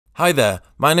Hi there,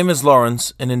 my name is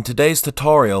Lawrence, and in today's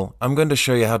tutorial I'm going to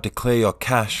show you how to clear your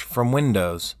cache from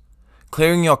Windows.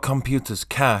 Clearing your computer's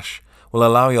cache will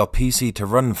allow your PC to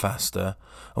run faster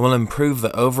and will improve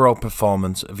the overall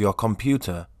performance of your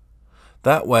computer.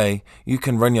 That way you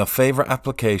can run your favorite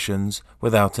applications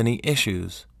without any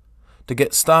issues. To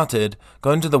get started, go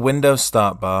into the Windows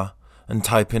Start bar and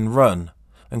type in Run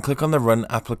and click on the Run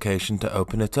application to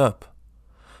open it up.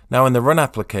 Now in the Run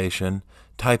application,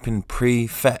 type in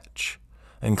Prefetch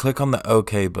and click on the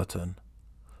OK button.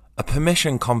 A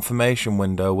permission confirmation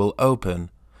window will open.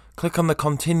 Click on the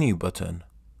Continue button.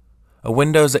 A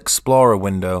Windows Explorer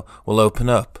window will open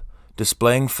up,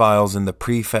 displaying files in the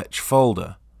Prefetch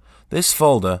folder. This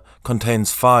folder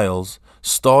contains files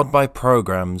stored by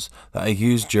programs that are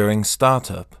used during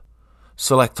startup.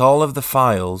 Select all of the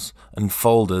files and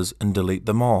folders and delete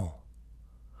them all.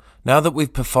 Now that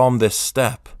we've performed this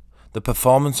step, the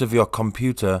performance of your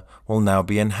computer will now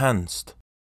be enhanced.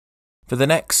 For the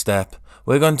next step,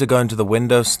 we're going to go into the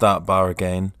Windows Start bar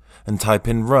again and type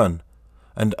in Run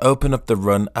and open up the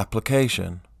Run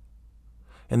application.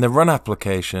 In the Run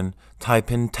application,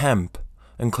 type in Temp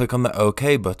and click on the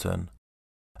OK button.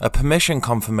 A permission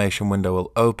confirmation window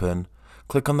will open.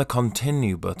 Click on the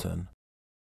Continue button.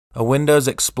 A Windows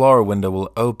Explorer window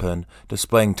will open,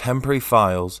 displaying temporary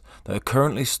files that are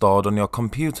currently stored on your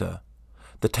computer.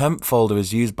 The temp folder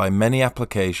is used by many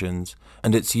applications,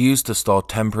 and it's used to store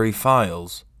temporary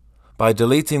files. By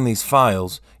deleting these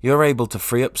files, you're able to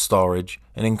free up storage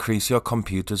and increase your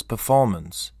computer's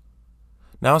performance.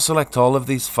 Now select all of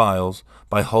these files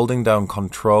by holding down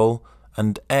Ctrl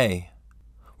and A.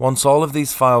 Once all of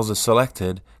these files are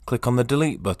selected, click on the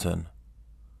Delete button.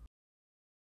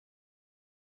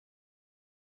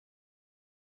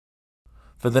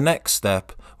 For the next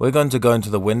step, we're going to go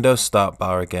into the Windows Start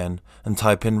bar again and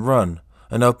type in Run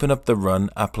and open up the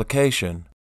Run application.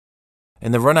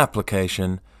 In the Run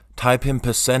application, type in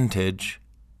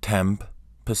 %temp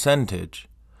 %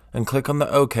 and click on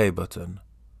the OK button.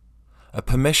 A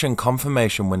permission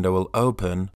confirmation window will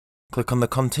open. Click on the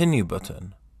Continue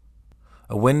button.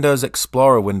 A Windows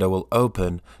Explorer window will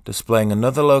open, displaying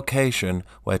another location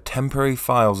where temporary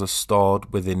files are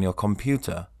stored within your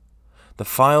computer. The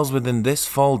files within this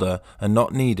folder are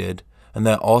not needed, and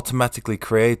they're automatically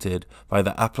created by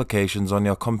the applications on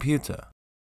your computer.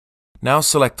 Now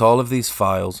select all of these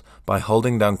files by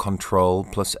holding down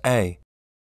Ctrl plus A.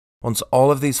 Once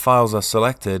all of these files are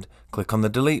selected, click on the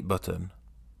Delete button.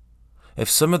 If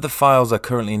some of the files are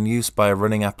currently in use by a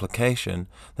running application,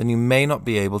 then you may not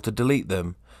be able to delete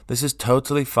them. This is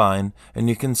totally fine, and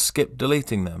you can skip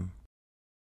deleting them.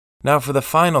 Now for the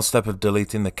final step of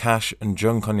deleting the cache and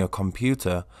junk on your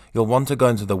computer, you'll want to go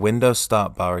into the Windows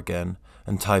Start bar again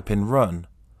and type in Run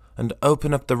and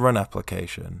open up the Run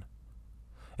application.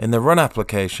 In the Run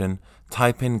application,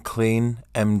 type in Clean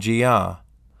MGR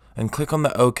and click on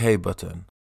the OK button.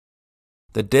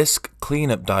 The Disk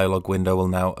Cleanup dialog window will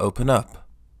now open up.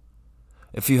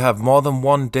 If you have more than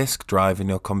one disk drive in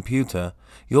your computer,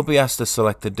 you'll be asked to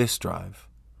select a disk drive.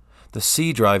 The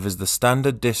C drive is the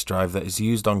standard disk drive that is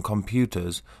used on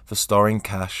computers for storing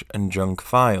cache and junk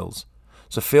files,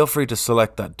 so feel free to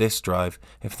select that disk drive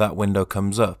if that window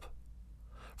comes up.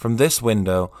 From this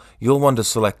window, you'll want to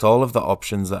select all of the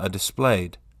options that are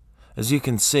displayed. As you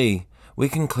can see, we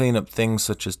can clean up things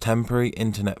such as temporary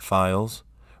internet files,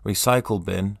 recycle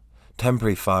bin,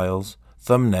 temporary files,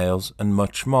 thumbnails, and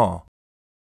much more.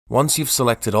 Once you've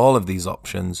selected all of these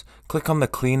options, click on the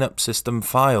Clean Up System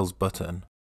Files button.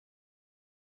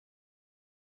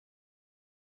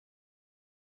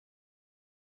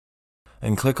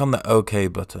 And click on the OK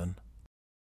button.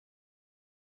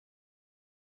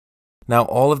 Now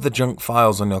all of the junk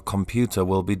files on your computer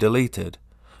will be deleted,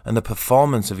 and the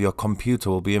performance of your computer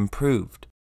will be improved.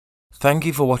 Thank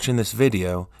you for watching this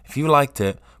video. If you liked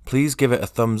it, please give it a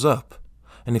thumbs up,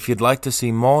 and if you'd like to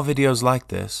see more videos like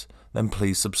this, then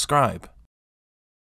please subscribe.